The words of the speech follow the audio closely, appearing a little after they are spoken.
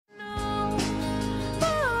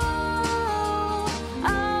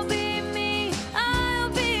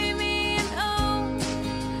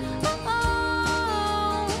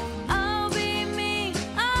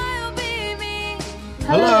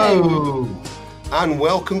Hello, and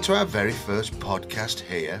welcome to our very first podcast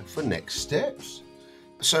here for Next Steps.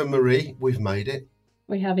 So, Marie, we've made it.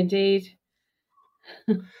 We have indeed.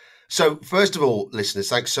 So, first of all, listeners,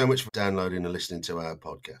 thanks so much for downloading and listening to our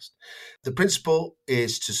podcast. The principle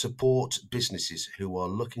is to support businesses who are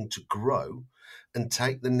looking to grow and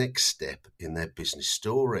take the next step in their business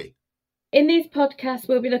story. In these podcasts,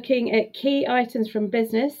 we'll be looking at key items from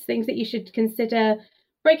business, things that you should consider,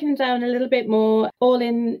 breaking them down a little bit more, all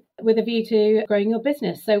in with a view to growing your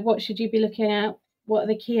business. So what should you be looking at? What are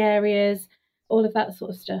the key areas? All of that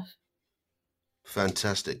sort of stuff.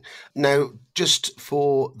 Fantastic. Now, just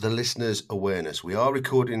for the listeners' awareness, we are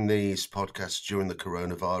recording these podcasts during the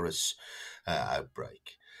coronavirus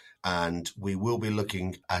outbreak, and we will be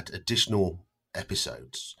looking at additional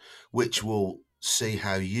episodes, which will see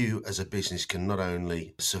how you as a business can not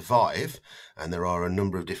only survive, and there are a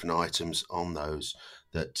number of different items on those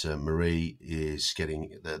that Marie is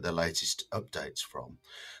getting the latest updates from,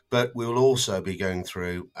 but we will also be going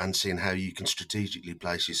through and seeing how you can strategically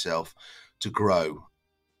place yourself to grow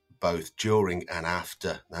both during and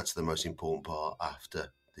after. That's the most important part,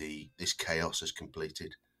 after this chaos is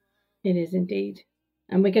completed. It is indeed.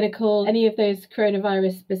 And we're going to call any of those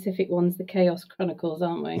coronavirus specific ones the Chaos Chronicles,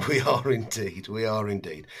 aren't we? We are indeed.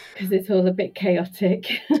 Because it's all a bit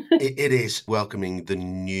chaotic. It is welcoming the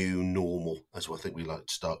new normal, as I think we like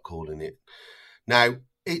to start calling it. Now,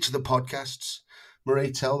 each of the podcasts,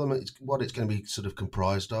 Marie, tell them what it's going to be sort of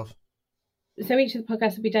comprised of. So each of the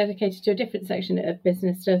podcasts will be dedicated to a different section of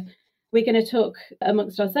business stuff. We're going to talk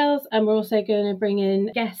amongst ourselves, and we're also going to bring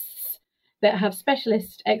in guests that have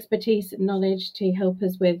specialist expertise and knowledge to help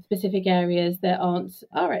us with specific areas that aren't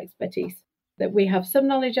our expertise, that we have some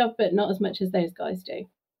knowledge of, but not as much as those guys do.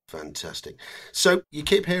 Fantastic. So you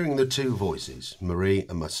keep hearing the two voices, Marie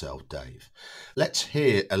and myself, Dave. Let's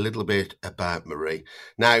hear a little bit about Marie.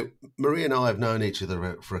 Now, Marie and I have known each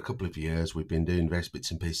other for a couple of years. We've been doing various bits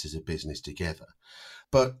and pieces of business together.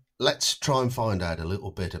 But let's try and find out a little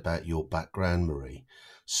bit about your background, Marie.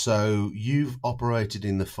 So you've operated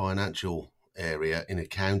in the financial area in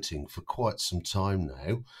accounting for quite some time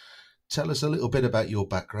now. Tell us a little bit about your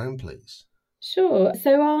background, please. Sure.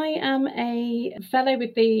 So I am a fellow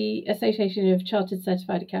with the Association of Chartered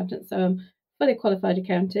Certified Accountants. So I'm a fully qualified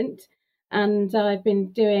accountant, and I've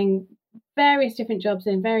been doing various different jobs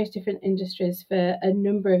in various different industries for a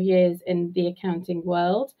number of years in the accounting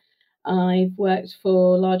world. I've worked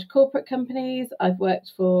for large corporate companies. I've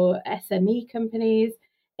worked for SME companies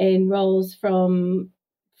in roles from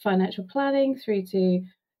financial planning through to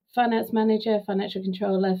finance manager, financial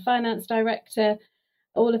controller, finance director,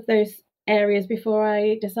 all of those areas before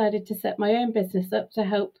I decided to set my own business up to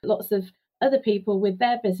help lots of other people with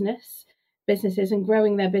their businesses and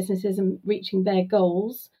growing their businesses and reaching their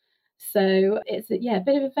goals. So it's a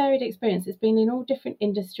bit of a varied experience. It's been in all different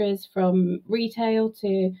industries, from retail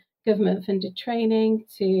to government funded training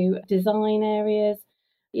to design areas.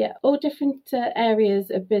 All different areas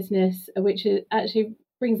of business, which actually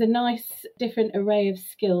brings a nice different array of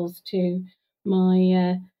skills to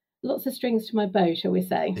my lots of strings to my bow, shall we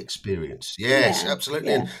say. Experience. Yes,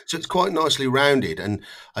 absolutely. And so it's quite nicely rounded, and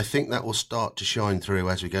I think that will start to shine through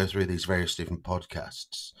as we go through these various different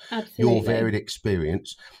podcasts. Absolutely. Your varied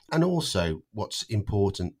experience. And also what's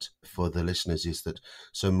important for the listeners is that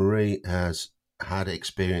Marie has had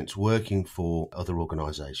experience working for other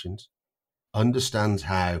organisations, understands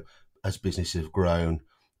how, as businesses have grown,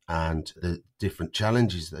 and the different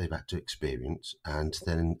challenges that they've had to experience, and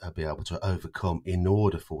then be able to overcome in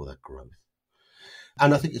order for that growth.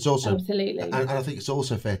 And I think it's also absolutely, and I think it's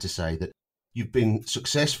also fair to say that you've been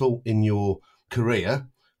successful in your career,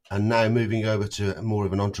 and now moving over to more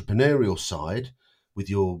of an entrepreneurial side with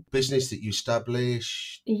your business that you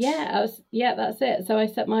established. That's it. So I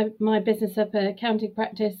set my business up, a accounting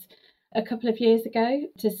practice, a couple of years ago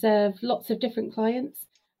to serve lots of different clients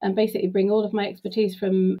and basically bring all of my expertise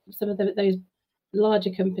from some of those larger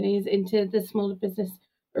companies into the smaller business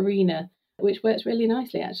arena, which works really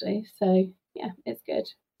nicely, actually. So, it's good.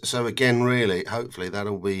 So again, really, hopefully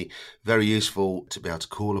that'll be very useful to be able to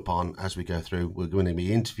call upon as we go through. We're going to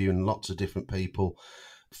be interviewing lots of different people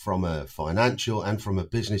from a financial and from a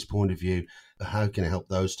business point of view. How can it help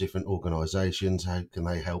those different organisations? How can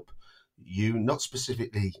they help you? Not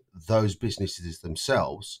specifically those businesses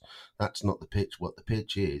themselves. That's not the pitch. What the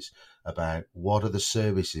pitch is about, what are the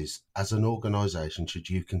services as an organisation should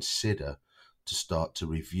you consider to start to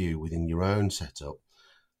review within your own setup,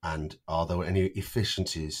 and are there any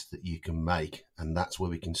efficiencies that you can make? And that's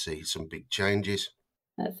where we can see some big changes.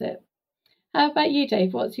 That's it. How about you,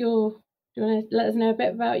 Dave? Do you want to let us know a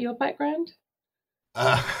bit about your background?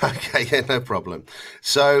 Okay, yeah, no problem.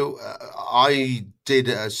 So I did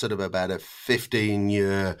a sort of about a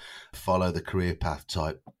 15-year follow the career path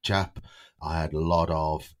type chap. I had a lot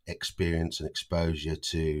of experience and exposure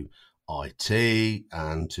to IT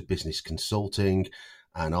and to business consulting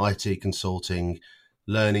and IT consulting,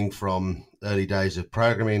 learning from early days of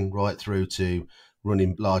programming right through to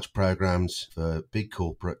running large programs for big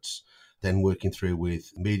corporates, then working through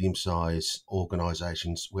with medium-sized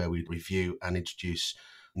organizations where we review and introduce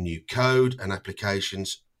new code and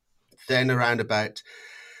applications. Then around about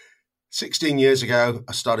 16 years ago,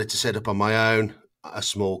 I started to set up on my own a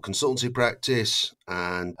small consultancy practice.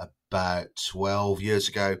 And about 12 years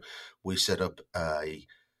ago, we set up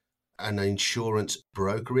an insurance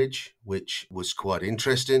brokerage, which was quite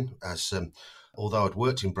interesting as although I'd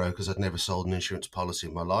worked in brokers, I'd never sold an insurance policy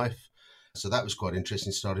in my life. So that was quite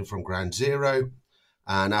interesting, starting from ground zero.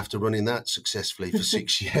 And after running that successfully for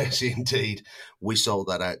 6 years, indeed, we sold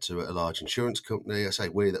that out to a large insurance company. I say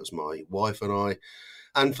we, that was my wife and I.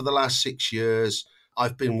 And for the last 6 years,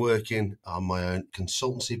 I've been working on my own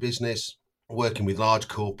consultancy business, working with large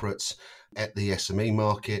corporates at the SME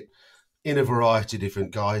market in a variety of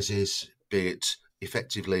different guises, be it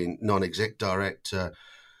effectively non-exec director,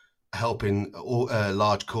 helping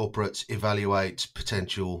large corporates evaluate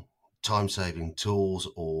potential time-saving tools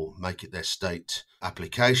or make it their state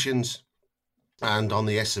applications. And on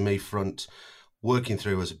the SME front, working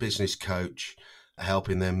through as a business coach,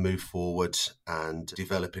 helping them move forward and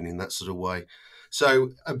developing in that sort of way.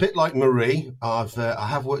 So a bit like Marie, I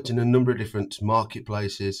have worked in a number of different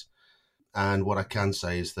marketplaces. And what I can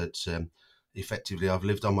say is that effectively I've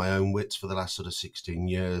lived on my own wits for the last sort of 16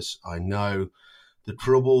 years. I know the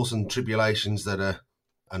troubles and tribulations that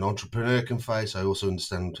an entrepreneur can face. I also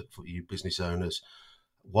understand for you business owners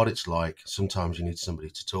what it's like. Sometimes you need somebody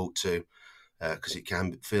to talk to because it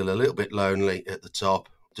can feel a little bit lonely at the top.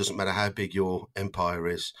 It doesn't matter how big your empire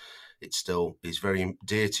is, it still is very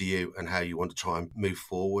dear to you and how you want to try and move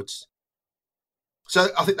forwards. So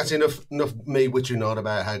I think that's enough me whittering on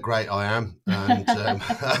about how great I am and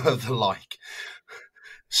the like.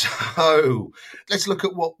 So let's look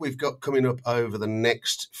at what we've got coming up over the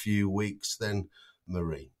next few weeks then,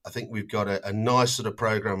 Marie. I think we've got a nice sort of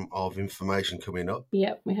programme of information coming up.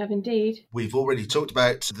 Yep, we have indeed. We've already talked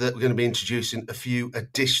about that we're going to be introducing a few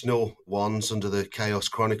additional ones under the Chaos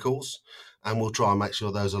Chronicles, and we'll try and make sure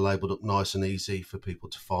those are labelled up nice and easy for people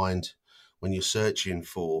to find when you're searching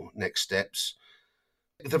for next steps.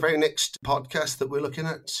 The very next podcast that we're looking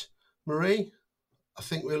at, Marie, I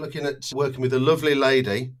think we're looking at working with a lovely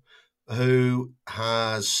lady who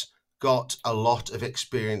has got a lot of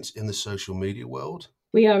experience in the social media world.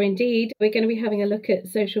 We are indeed. We're going to be having a look at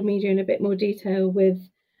social media in a bit more detail with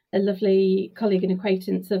a lovely colleague and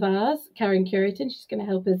acquaintance of ours, Karen Curitan. She's going to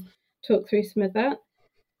help us talk through some of that.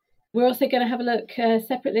 We're also going to have a look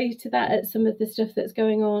separately to that at some of the stuff that's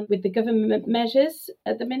going on with the government measures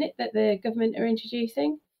at the minute that the government are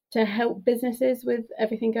introducing to help businesses with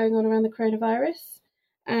everything going on around the coronavirus.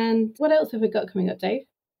 And what else have we got coming up, Dave?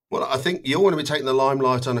 Well, I think you're going to be taking the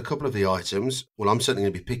limelight on a couple of the items. Well, I'm certainly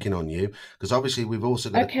going to be picking on you because obviously we've also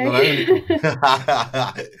got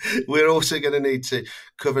we're also going to need to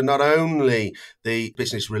cover not only the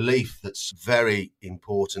business relief that's very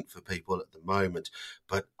important for people at the moment,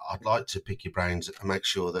 but I'd like to pick your brains and make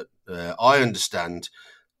sure that I understand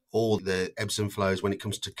all the ebbs and flows when it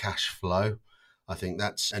comes to cash flow. I think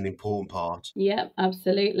that's an important part. Yeah,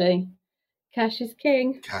 absolutely. Cash is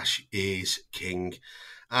king. Cash is king.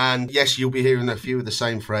 And yes, you'll be hearing a few of the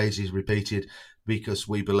same phrases repeated because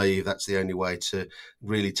we believe that's the only way to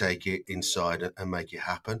really take it inside and make it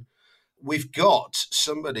happen. We've got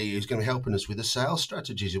somebody who's going to be helping us with the sales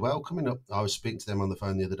strategies as well coming up. I was speaking to them on the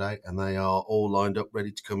phone the other day and they are all lined up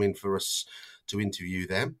ready to come in for us to interview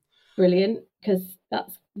them. Brilliant, because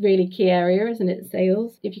that's really key area, isn't it?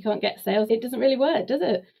 Sales. If you can't get sales, it doesn't really work, does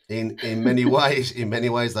it? In many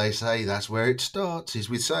ways, they say that's where it starts, is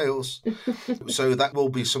with sales. So that will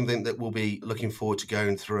be something that we'll be looking forward to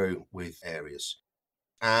going through with areas.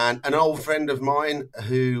 And an old friend of mine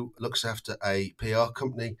who looks after a PR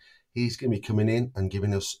company, he's going to be coming in and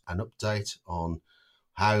giving us an update on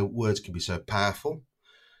how words can be so powerful.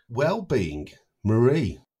 Well-being.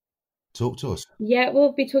 Marie, talk to us. Yeah,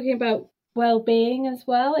 we'll be talking about well-being as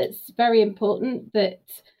well. It's very important that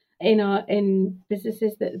in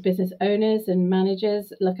businesses that the business owners and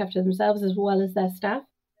managers look after themselves as well as their staff.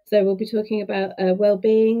 So we'll be talking about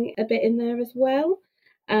well-being a bit in there as well.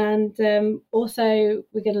 And also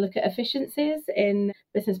we're going to look at efficiencies in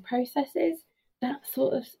business processes, that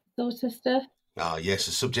sort of stuff. Ah, yes,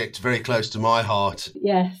 a subject very close to my heart.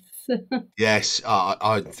 Yes. Yes,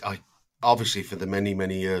 I Obviously, for the many,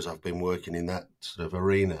 many years I've been working in that sort of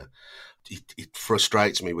arena, it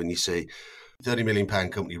frustrates me when you see £30 million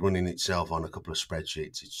company running itself on a couple of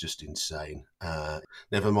spreadsheets. It's just insane.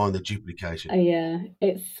 Never mind the duplication. Yeah,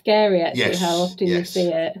 it's scary actually how Yes, often you see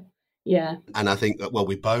yes. it. Yeah. And I think that, well,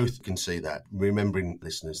 we both can see that. Remembering,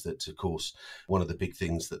 listeners, that, of course, one of the big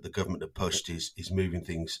things that the government have pushed is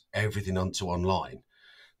moving everything onto online.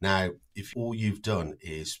 Now, if all you've done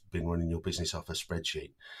is been running your business off a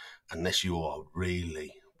spreadsheet, unless you are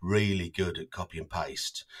really, really good at copy and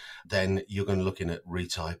paste, then you're going to look in at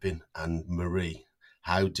retyping. And Marie,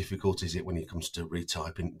 how difficult is it when it comes to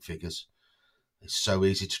retyping figures? It's so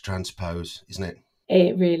easy to transpose, isn't it?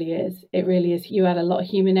 It really is. It really is. You add a lot of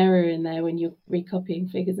human error in there when you're recopying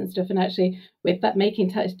figures and stuff. And actually, with that Making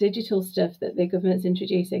Tax Digital stuff that the government's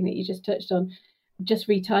introducing that you just touched on, just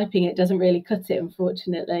retyping it doesn't really cut it,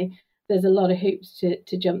 unfortunately. There's a lot of hoops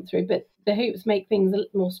to jump through, but the hoops make things a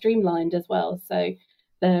little more streamlined as well. So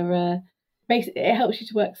they're basically, it helps you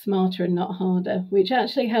to work smarter and not harder, which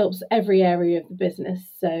actually helps every area of the business.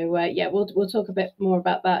 So yeah, we'll talk a bit more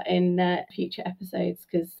about that in future episodes,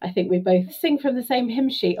 because I think we both sing from the same hymn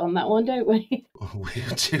sheet on that one, don't we? We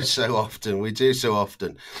do so often. We do so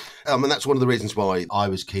often. And that's one of the reasons why I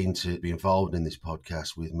was keen to be involved in this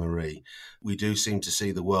podcast with Marie. We do seem to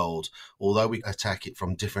see the world, although we attack it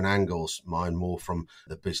from different angles, mine more from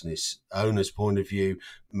the business owner's point of view.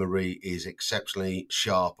 Marie is exceptionally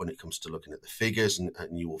sharp when it comes to looking at the figures,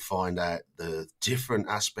 and you will find out the different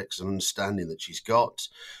aspects and understanding that she's got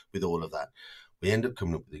with all of that. We end up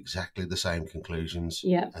coming up with exactly the same conclusions.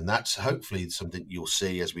 Yeah. And that's hopefully something you'll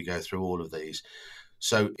see as we go through all of these.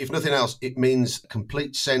 So if nothing else, it means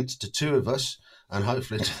complete sense to two of us, and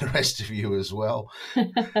hopefully to the rest of you as well,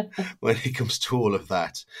 when it comes to all of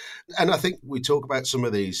that. And I think we talk about some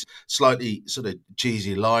of these slightly sort of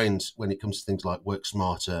cheesy lines when it comes to things like work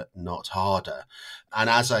smarter, not harder. And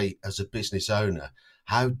as a business owner,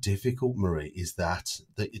 how difficult, Marie, is that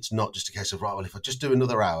it's not just a case of, right, well, if I just do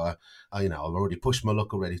another hour, I've already pushed my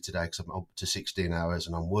luck already today because I'm up to 16 hours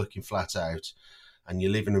and I'm working flat out, and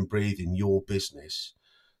you're living and breathing your business.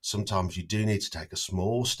 Sometimes you do need to take a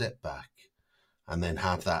small step back and then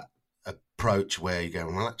have that approach where you go,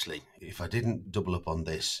 well, actually, if I didn't double up on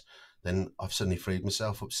this, then I've suddenly freed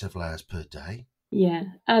myself up several hours per day. Yeah,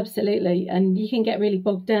 absolutely. And you can get really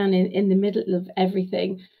bogged down in the middle of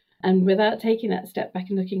everything. And without taking that step back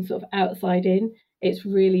and looking sort of outside in, it's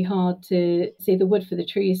really hard to see the wood for the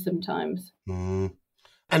trees sometimes. And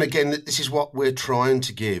again, this is what we're trying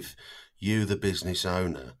to give you, the business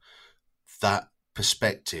owner, that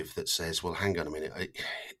perspective that says, well, hang on a minute,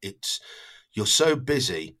 you're so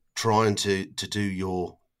busy trying to do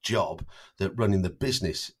your job that running the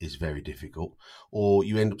business is very difficult, or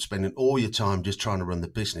you end up spending all your time just trying to run the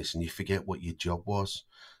business and you forget what your job was.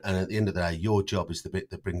 And at the end of the day, your job is the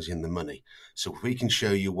bit that brings in the money. So if we can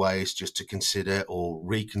show you ways just to consider or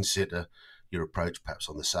reconsider your approach, perhaps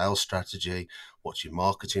on the sales strategy, what's your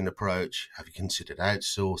marketing approach, have you considered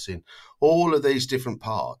outsourcing, all of these different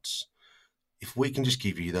parts, if we can just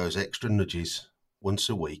give you those extra nudges once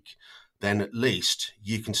a week, then at least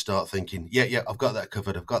you can start thinking, yeah, I've got that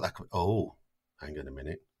covered. Oh, hang on a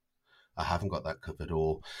minute, I haven't got that covered.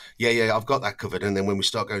 Or, yeah, I've got that covered. And then when we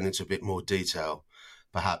start going into a bit more detail,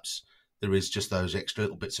 perhaps there is just those extra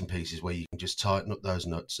little bits and pieces where you can just tighten up those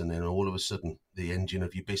nuts, and then all of a sudden the engine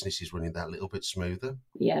of your business is running that little bit smoother.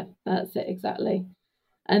 Yeah, that's it, exactly.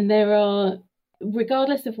 And there are,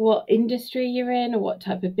 regardless of what industry you're in or what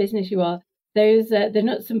type of business you are, those the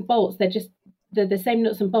nuts and bolts, they're the same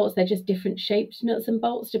nuts and bolts, they're just different shaped nuts and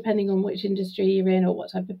bolts depending on which industry you're in or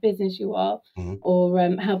what type of business you are, or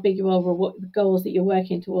how big you are, or what the goals that you're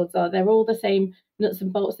working towards are. They're all the same nuts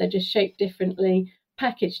and bolts, they're just shaped differently,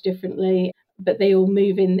 packaged differently, but they all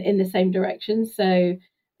move in the same direction. So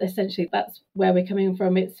essentially that's where we're coming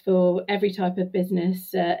from. It's for every type of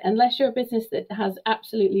business, unless you're a business that has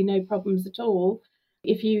absolutely no problems at all.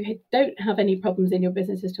 If you don't have any problems in your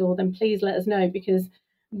business at all, then please let us know, because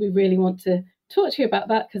we really want to talk to you about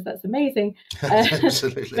that, because that's amazing.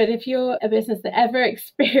 Absolutely. But if you're a business that ever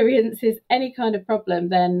experiences any kind of problem,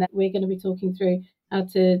 then we're going to be talking through how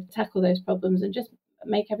to tackle those problems and just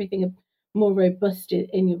make everything more robust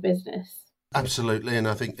in your business. Absolutely. And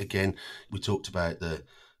I think, again, we talked about the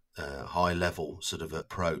high level sort of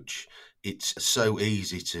approach. It's so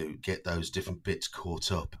easy to get those different bits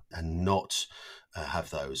caught up and not have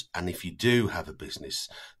those. And if you do have a business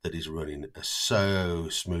that is running so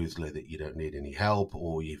smoothly that you don't need any help,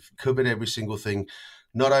 or you've covered every single thing,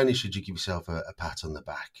 not only should you give yourself a pat on the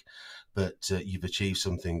back, but you've achieved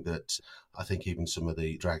something that I think even some of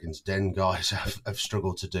the Dragon's Den guys have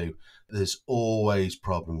struggled to do. There's always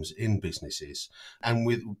problems in businesses. And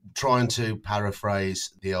with trying to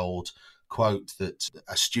paraphrase the old quote that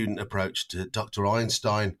a student approached Dr.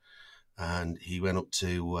 Einstein, and he went up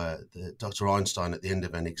to Dr. Einstein at the end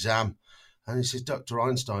of an exam, and he says, Dr.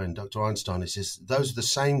 Einstein, he says, those are the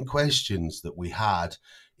same questions that we had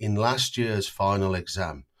in last year's final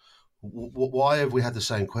exam. Why have we had the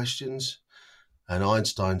same questions? And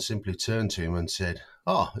Einstein simply turned to him and said,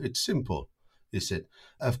 it's simple. He said,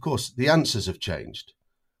 of course, the answers have changed.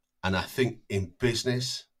 And I think in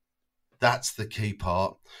business, that's the key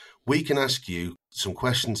part. We can ask you some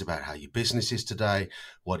questions about how your business is today.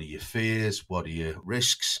 What are your fears? What are your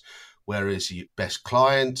risks? Where is your best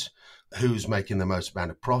client? Who's making the most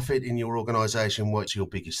amount of profit in your organization? What's your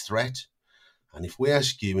biggest threat? And if we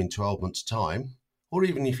ask you in 12 months' time, or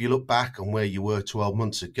even if you look back on where you were 12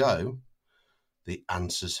 months ago, the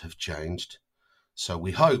answers have changed. So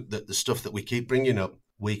we hope that the stuff that we keep bringing up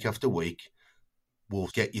week after week will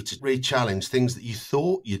get you to re-challenge things that you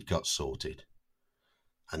thought you'd got sorted.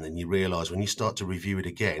 And then you realise when you start to review it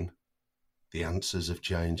again, the answers have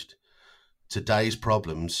changed. Today's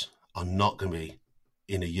problems are not going to be,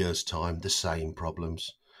 in a year's time, the same problems.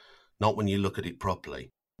 Not when you look at it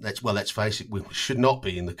properly. Let's face it, we should not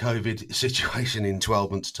be in the COVID situation in 12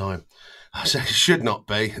 months' time. I say it should not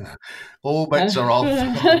be. All bets are off.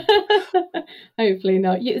 Hopefully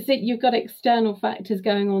not. You've got external factors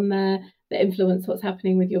going on there that influence what's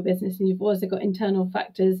happening with your business, and you've also got internal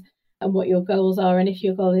factors and what your goals are. And if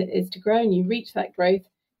your goal is to grow and you reach that growth,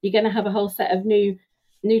 you're going to have a whole set of new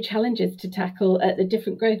challenges to tackle at the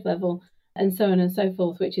different growth level, and so on and so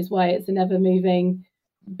forth, which is why it's an ever-moving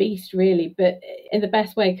beast, really, but in the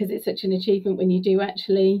best way, because it's such an achievement when you do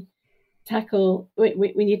actually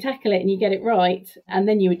when you tackle it and you get it right, and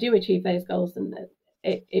then you do achieve those goals, and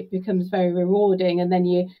it becomes very rewarding, and then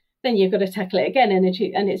you've got to tackle it again and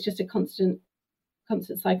achieve, and it's just a constant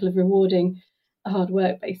cycle of rewarding hard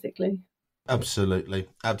work, basically. Absolutely.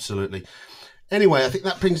 Anyway, I think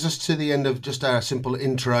that brings us to the end of just our simple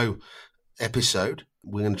intro episode.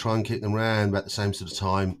 We're going to try and keep them around about the same sort of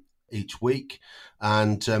time each week.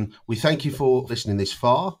 And we thank you for listening this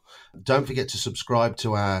far. Don't forget to subscribe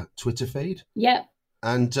to our Twitter feed. Yep.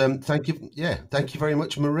 And thank you very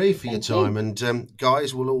much, Marie, for your time. And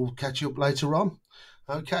guys, we'll all catch you up later on.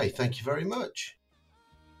 Okay, thank you very much.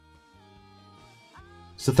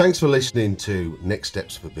 So thanks for listening to Next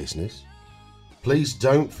Steps for Business. Please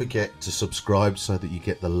don't forget to subscribe so that you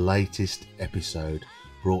get the latest episode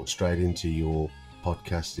brought straight into your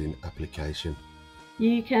podcasting application.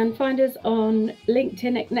 You can find us on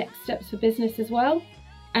LinkedIn at Next Steps for Business as well,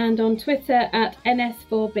 and on Twitter at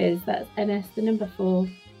NS4Biz. That's NS, the number 4,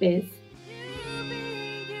 Biz.